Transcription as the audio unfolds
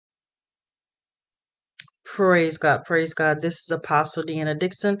Praise God, praise God. This is Apostle DIXON.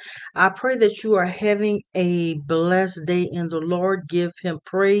 DIXON. I pray that you are having a blessed day in the Lord. Give him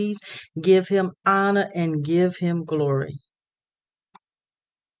praise, give him honor, and give him glory.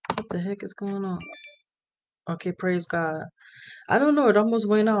 What the heck is going on? Okay, praise God. I don't know. It almost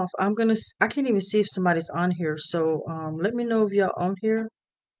went off. I can't even see if somebody's on here. So let me know if y'all on here.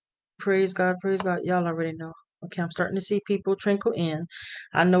 Praise God, praise God. Y'all already know. Okay, I'm starting to see people trickle in.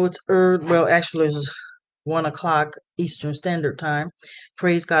 I know it's early. Well, actually, it's 1 o'clock Eastern Standard Time.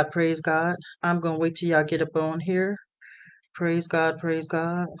 Praise God, praise God. I'm going to wait till y'all get up on here. Praise God, praise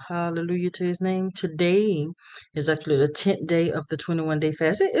God. Hallelujah to his name. Today is actually the 10th day of the 21-day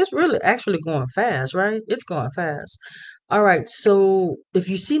fast. It's really actually going fast, right? It's going fast. All right, so if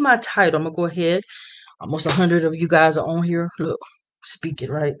you see my title, I'm going to go ahead. Almost 100 of you guys are on here. Look, speak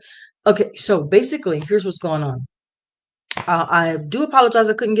it, right? Okay, so basically, here's what's going on. I do apologize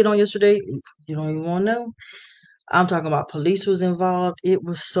I couldn't get on yesterday. You don't even want to know. I'm talking about police was involved. It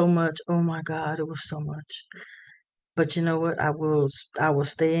was so much. Oh my God, it was so much. But you know what? I will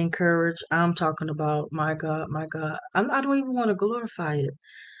stay encouraged. I'm talking about my God, my God. I don't even want to glorify it,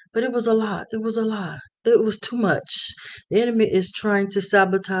 but it was a lot. It was a lot. It was too much. The enemy is trying to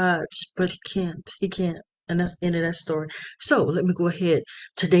sabotage, but he can't. He can't. And that's the end of that story. So let me go ahead.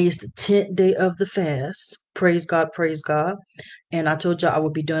 Today is the 10th day of the fast. Praise God, praise God. And I told y'all I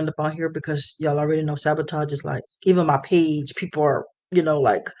would be done up on here because y'all already know sabotage is like, even my page, people are,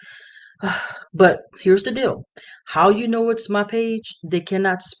 like, but here's the deal. How you know it's my page? They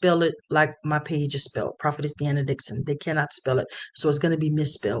cannot spell it like my page is spelled. Prophetess DEANNA DIXON. They cannot spell it. So it's going to be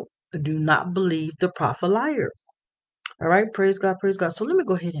misspelled. Do not believe the prophet liar. All right. Praise God. Praise God. So let me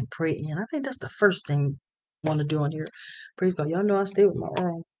go ahead and pray in. I think that's the first thing I want to do on here. Praise God. Y'all know I stay with my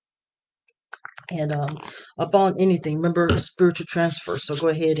own. And upon anything, remember spiritual transfer. So go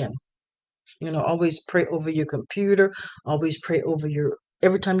ahead and always pray over your computer. Always pray over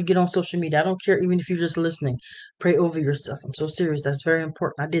every time you get on social media. I don't care, even if you're just listening, pray over yourself. I'm so serious. That's very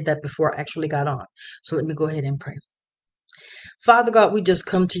important. I did that before I actually got on. So let me go ahead and pray. Father God, we just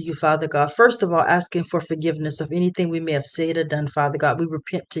come to you, Father God. First of all, asking for forgiveness of anything we may have said or done, Father God. We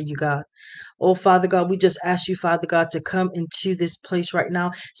repent to you, God. Oh, Father God, we just ask you, Father God, to come into this place right now.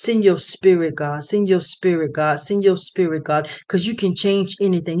 Send your spirit, God. Send your spirit, God. Send your spirit, God, because you can change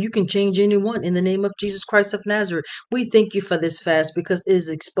anything. You can change anyone in the name of Jesus Christ of Nazareth. We thank you for this fast because it is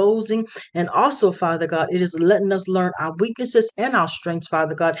exposing. And also, Father God, it is letting us learn our weaknesses and our strengths,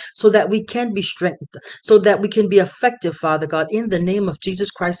 Father God, so that we can be strengthened, so that we can be effective, Father God, in the name of Jesus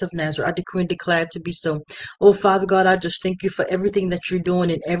Christ of Nazareth. I decree and declare it to be so. Oh, Father God, I just thank you for everything that you're doing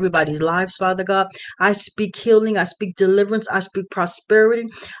in everybody's lives, Father God. I speak healing. I speak deliverance. I speak prosperity.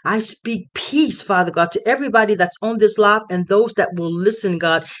 I speak peace, Father God, to everybody that's on this live and those that will listen,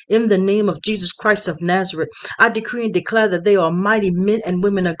 God, in the name of Jesus Christ of Nazareth. I decree and declare that they are mighty men and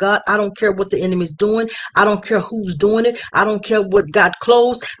women of God. I don't care what the enemy's doing. I don't care who's doing it. I don't care what got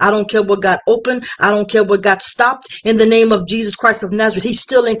closed. I don't care what got open. I don't care what got stopped. In the name of Jesus Christ of Nazareth, he's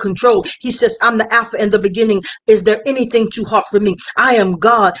still in control. He says, I'm the Alpha and the beginning. Is there anything too hard for me? I am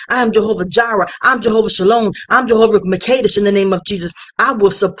God. I am Jehovah Jireh. I'm Jehovah Shalom. I'm Jehovah Makadesh in the name of Jesus. I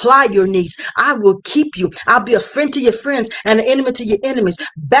will supply your needs. I will keep you. I'll be a friend to your friends and an enemy to your enemies.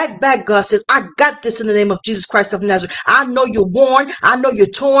 Back, God says, I got this in the name of Jesus Christ of Nazareth. I know you're worn. I know you're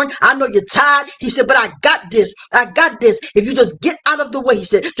torn. I know you're tired. He said, but I got this. I got this. If you just get out of the way, he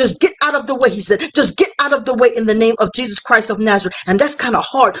said, just get out of the way. He said, just get out of the way in the name of Jesus Christ of Nazareth. And that's kind of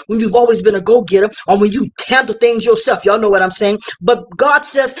hard when you've always been a go-getter or when you handle things yourself. Y'all know what I'm saying? But God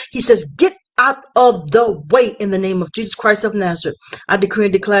says, he says, get out of the way in the name of Jesus Christ of Nazareth. I decree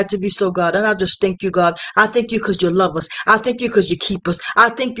and declare it to be so, God. And I just thank you, God. I thank you because you love us. I thank you because you keep us. I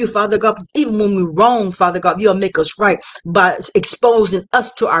thank you, Father God, even when we're wrong, Father God, you'll make us right by exposing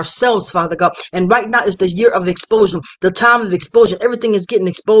us to ourselves, Father God. And right now is the year of exposure, the time of exposure. Everything is getting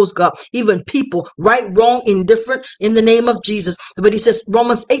exposed, God. Even people, right, wrong, indifferent, in the name of Jesus. But he says,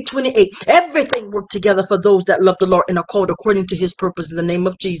 Romans 8:28, everything worked together for those that love the Lord and are called according to his purpose in the name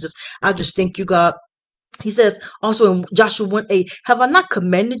of Jesus. I just thank you, God. He says also in Joshua 1:8, have I not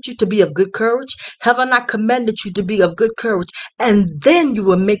commanded you to be of good courage? Have I not commanded you to be of good courage? And then you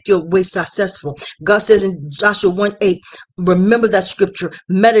will make your way successful. God says in Joshua 1:8, remember that scripture,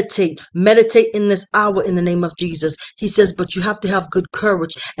 meditate in this hour in the name of Jesus. He says, but you have to have good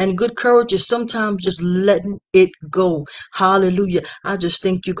courage. And good courage is sometimes just letting it go. Hallelujah. I just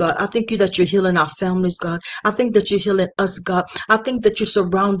thank you, God. I thank you that you're healing our families, God. I think that you're healing us, God. I think that you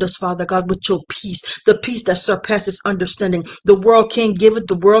surround us, Father God, with your peace, the peace that surpasses understanding. The world can't give it.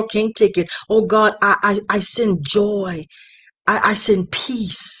 The world can't take it. Oh God, I send joy. I send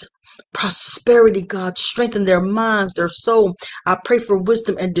peace. prosperity, God. Strengthen their minds, their soul. I pray for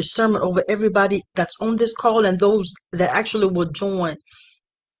wisdom and discernment over everybody that's on this call and those that actually will join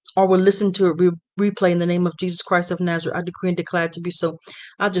or will listen to it replay in the name of Jesus Christ of Nazareth. I decree and declare it to be so.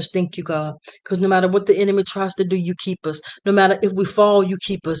 I just thank you, God, because no matter what the enemy tries to do, you keep us. No matter if we fall, you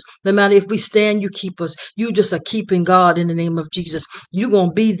keep us. No matter if we stand, you keep us. You just are keeping, God, in the name of Jesus. You're going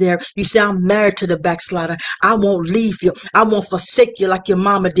to be there. You say, I'm married to the backslider. I won't leave you. I won't forsake you like your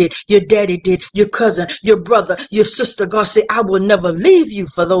mama did, your daddy did, your cousin, your brother, your sister. God said, I will never leave you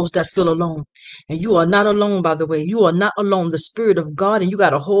for those that feel alone. And you are not alone, by the way. You are not alone. The Spirit of God, and you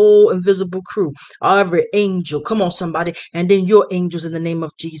got a whole invisible crew. Every angel. Come on, somebody. And then your angels in the name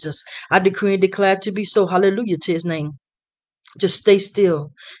of Jesus. I decree and declare to be so. Hallelujah to his name. Just stay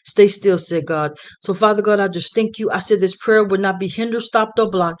still. Stay still, said God. So, Father God, I just thank you. I said this prayer will not be hindered, stopped, or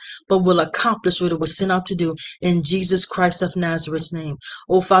blocked, but will accomplish what it was sent out to do in Jesus Christ of Nazareth's name.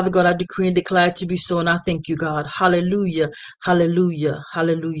 Oh, Father God, I decree and declare it to be so, and I thank you, God. Hallelujah. Hallelujah.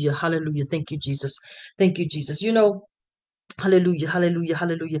 Hallelujah. Hallelujah. Thank you, Jesus. Thank you, Jesus. You know, hallelujah. Hallelujah.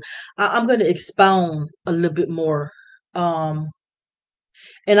 Hallelujah. I'm going to expound a little bit more. Um,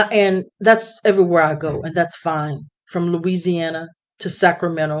 and that's everywhere I go, and that's fine. From Louisiana to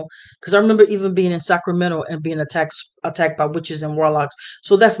Sacramento, because I remember even being in Sacramento and being attacked by witches and warlocks.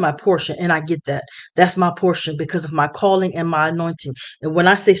 So that's my portion, and I get that. That's my portion because of my calling and my anointing. And when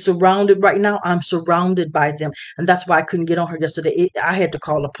I say surrounded right now, I'm surrounded by them, and that's why I couldn't get on her yesterday. I had to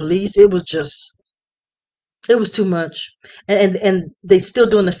call the police. It was too much. And they still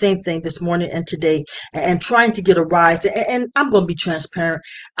doing the same thing this morning and today and trying to get a rise. And I'm going to be transparent.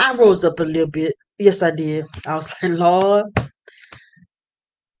 I rose up a little bit. Yes, I did. I was like, Lord,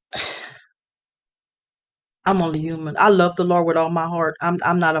 I'm only human. I love the Lord with all my heart.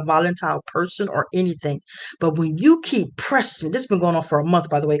 I'm not a volatile person or anything. But when you keep pressing, this has been going on for a month,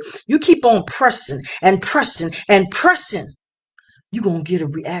 by the way. You keep on pressing and pressing and pressing, you're going to get a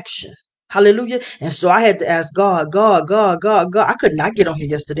reaction. Hallelujah. And so I had to ask God, God. I could not get on here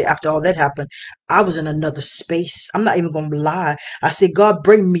yesterday after all that happened. I was in another space. I'm not even going to lie. I said, God,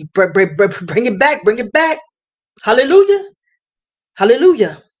 bring it back, bring it back. Hallelujah.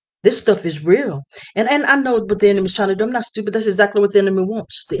 Hallelujah. This stuff is real. And I know what the enemy's trying to do. I'm not stupid. That's exactly what the enemy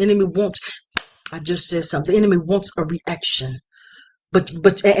wants. The enemy wants, I just said something. The enemy wants a reaction.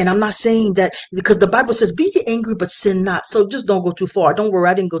 And I'm not saying that because the Bible says, be ye angry, but sin not. So just don't go too far. Don't worry,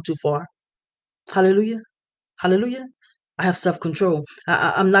 I didn't go too far. Hallelujah. Hallelujah. I have self-control.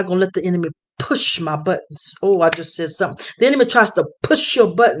 I'm not going to let the enemy push my buttons. Oh, I just said something. The enemy tries to push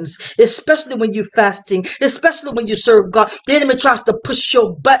your buttons, especially when you're fasting, especially when you serve God. The enemy tries to push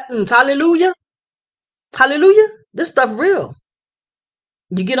your buttons. Hallelujah. Hallelujah. This stuff real.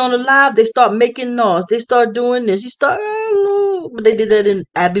 You get on the live, they start making noise. They start doing this. You start, but they did that in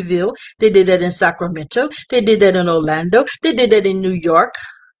Abbeville. They did that in Sacramento. They did that in Orlando. They did that in New York.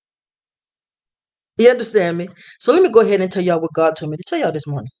 You understand me? So let me go ahead and tell y'all what God told me to tell y'all this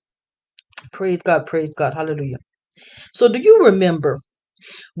morning. Praise God, praise God, hallelujah. So do you remember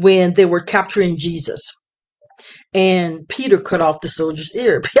when they were capturing Jesus and Peter cut off the soldier's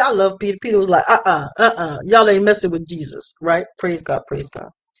ear? I love Peter. Peter was like, y'all ain't messing with Jesus, right? Praise God, praise God.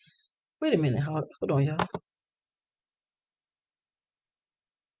 Wait a minute, hold on, y'all.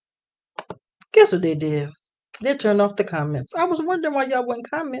 Guess what they did? They turned off the comments. I was wondering why y'all wasn't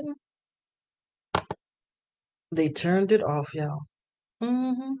commenting. They turned it off, y'all.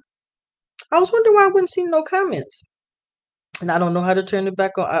 I was wondering why I wouldn't see no comments. And I don't know how to turn it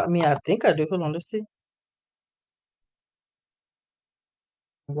back on. I mean, I think I do. Hold on, let's see.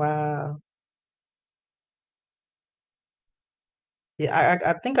 Wow. Yeah,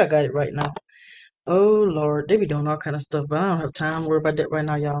 I think I got it right now. Oh Lord, they be doing all kind of stuff, but I don't have time to worry about that right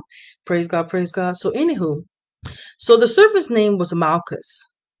now, y'all. Praise God, praise God. So anywho, so the servant's name was Malchus,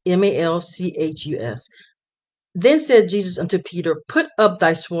 Malchus. Then said Jesus unto Peter, put up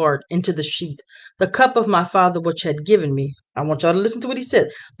thy sword into the sheath. The cup of my Father which had given me. I want y'all to listen to what he said.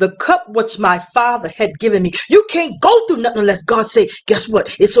 The cup which my Father had given me. You can't go through nothing unless God say, guess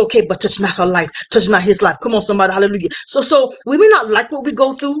what? It's okay, but touch not her life. Touch not his life. Come on, somebody. Hallelujah. So we may not like what we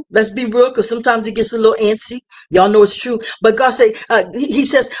go through. Let's be real, because sometimes it gets a little antsy. Y'all know it's true. But God say, he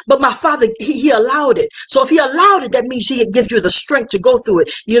says, but my Father, he allowed it. So if he allowed it, that means he gives you the strength to go through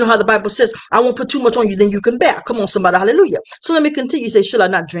it. You know how the Bible says, I won't put too much on you than you can bear. Come on, somebody. Hallelujah. So let me continue. Say, should I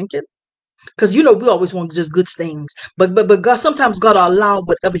not drink it? Because you know we always want just good things. But God, sometimes God will allow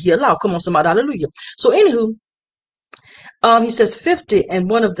whatever he allowed. Come on, somebody. Hallelujah. So anywho, he says 50, and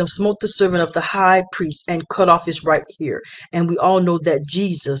one of them smote the servant of the high priest and cut off his right ear. And we all know that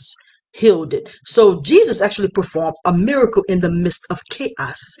Jesus healed it. So Jesus actually performed a miracle in the midst of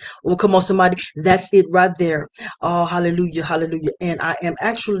chaos. Oh, come on, somebody. That's it right there. Oh, hallelujah, hallelujah. And I am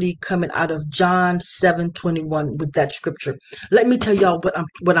actually coming out of John 7:21 with that scripture. Let me tell y'all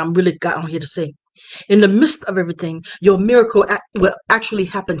what I'm really got on here to say. In the midst of everything, your miracle will actually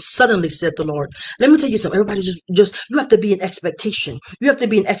happen suddenly, said the Lord. Let me tell you something. Everybody you have to be in expectation. You have to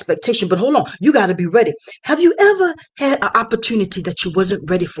be in expectation, but hold on. You got to be ready. Have you ever had an opportunity that you wasn't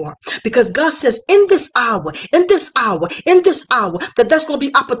ready for? Because God says in this hour, in this hour, in this hour, that there's going to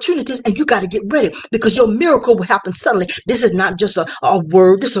be opportunities and you got to get ready because your miracle will happen suddenly. This is not just a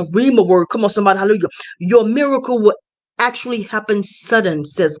word. This is a rhema word. Come on, somebody. Hallelujah. Your miracle will actually happen sudden,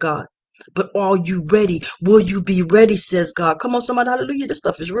 says God. But are you ready? Will you be ready, says God? Come on, somebody, hallelujah. This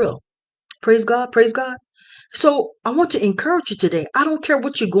stuff is real. Praise God, praise God. So I want to encourage you today. I don't care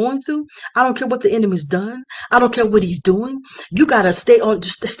what you're going through. I don't care what the enemy's done. I don't care what he's doing. You got to stay on,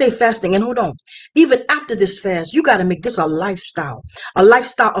 just stay fasting. And hold on. Even after this fast, you got to make this a lifestyle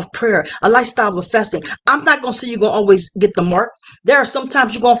of prayer, a lifestyle of fasting. I'm not going to say you're going to always get the mark. There are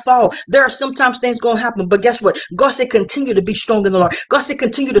sometimes you're going to fall. There are sometimes things going to happen. But guess what? God said, continue to be strong in the Lord. God said,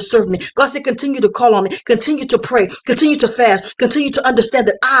 continue to serve me. God said, continue to call on me. Continue to pray. Continue to fast. Continue to understand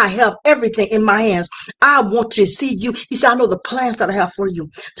that I have everything in my hands. I want to see you. He said, I know the plans that I have for you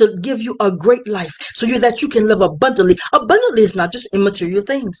to give you a great life so that you can live abundantly. Abundantly is not just immaterial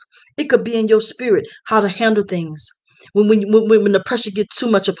things. It could be in your spirit, how to handle things. When the pressure gets too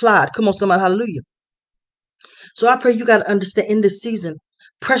much applied. Come on, somebody, hallelujah. So I pray you got to understand in this season,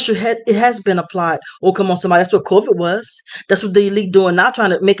 pressure it has been applied. Oh, come on, somebody. That's what COVID was. That's what the elite doing now, trying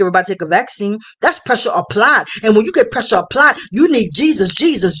to make everybody take a vaccine. That's pressure applied. And when you get pressure applied, you need Jesus,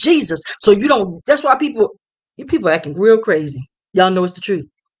 Jesus, Jesus. So you don't, that's why you people acting real crazy. Y'all know it's the truth.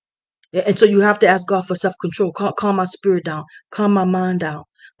 And so you have to ask God for self-control. Calm my spirit down. Calm my mind down.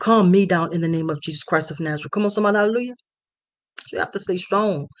 Calm me down in the name of Jesus Christ of Nazareth. Come on, somebody, hallelujah. You have to stay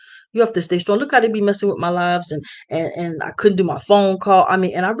strong. You have to stay strong. Look how they be messing with my lives and I couldn't do my phone call. I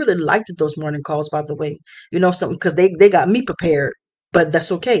mean, and I really liked those morning calls, by the way. You know something, because they got me prepared. But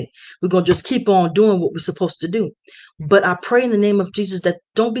that's okay. We're gonna just keep on doing what we're supposed to do. But I pray in the name of Jesus that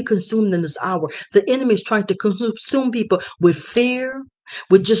don't be consumed in this hour. The enemy is trying to consume people with fear.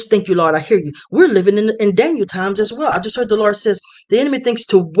 We just thank you, Lord. I hear you. We're living in Daniel times as well. I just heard the Lord says the enemy thinks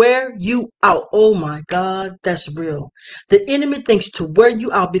to wear you out. Oh my God, that's real. The enemy thinks to wear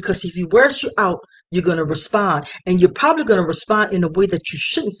you out because if he wears you out, you're going to respond. And you're probably going to respond in a way that you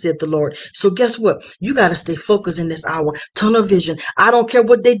shouldn't, said the Lord. So guess what? You got to stay focused in this hour. Tunnel vision. I don't care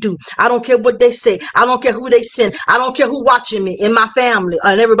what they do. I don't care what they say. I don't care who they send. I don't care who watching me and my family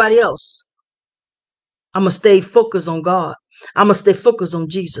and everybody else. I'm going to stay focused on God. I'm going to stay focused on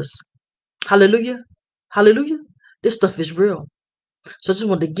Jesus. Hallelujah. Hallelujah. This stuff is real. So I just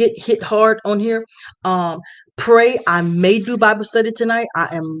want to get hit hard on here. Pray. I may do Bible study tonight.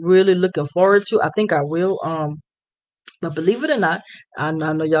 I am really looking forward to. I think I will. But believe it or not, I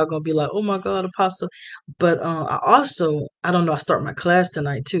know y'all gonna be like, "Oh my God, Apostle!" But I don't know. I start my class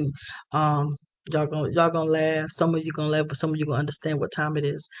tonight too. Um, y'all gonna laugh. Some of you gonna laugh, but some of you gonna understand what time it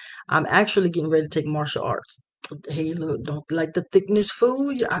is. I'm actually getting ready to take martial arts. Hey, look, don't like the thickness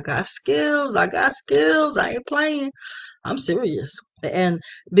food. I got skills. I got skills. I ain't playing. I'm serious. And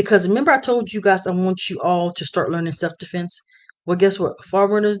because remember, I told you guys I want you all to start learning self defense. Well, guess what?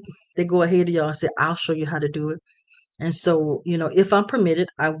 Foreigners, they go ahead of y'all and say, I'll show you how to do it. And so, if I'm permitted,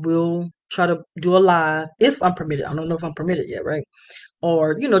 I will try to do a live if I'm permitted. I don't know if I'm permitted yet, right?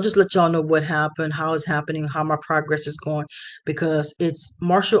 Or, just let y'all know what happened, how it's happening, how my progress is going, because it's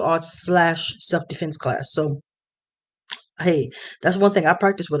martial arts slash self defense class. So, hey, that's one thing. I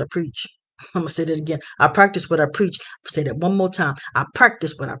practice what I preach. I'm gonna say that again. I practice what I preach. Say that one more time. I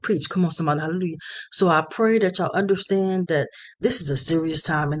practice what I preach. Come on, somebody, hallelujah. So I pray that y'all understand that this is a serious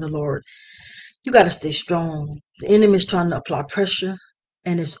time in the Lord. You got to stay strong. The enemy is trying to apply pressure,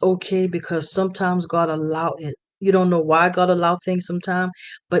 and it's okay because sometimes God allow it. You don't know why God allow things sometimes,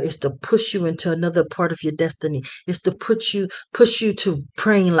 but it's to push you into another part of your destiny. It's to push you to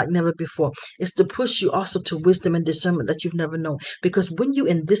praying like never before. It's to push you also to wisdom and discernment that you've never known. Because when you're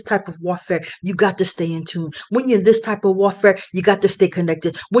in this type of warfare, you got to stay in tune. When you're in this type of warfare, you got to stay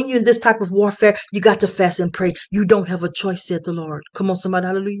connected. When you're in this type of warfare, you got to fast and pray. You don't have a choice, said the Lord. Come on, somebody,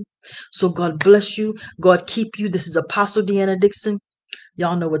 hallelujah. So God bless you. God keep you. This is Apostle DIXON.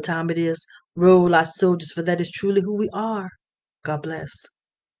 Y'all know what time it is. Roll our soldiers, for that is truly who we are. God bless.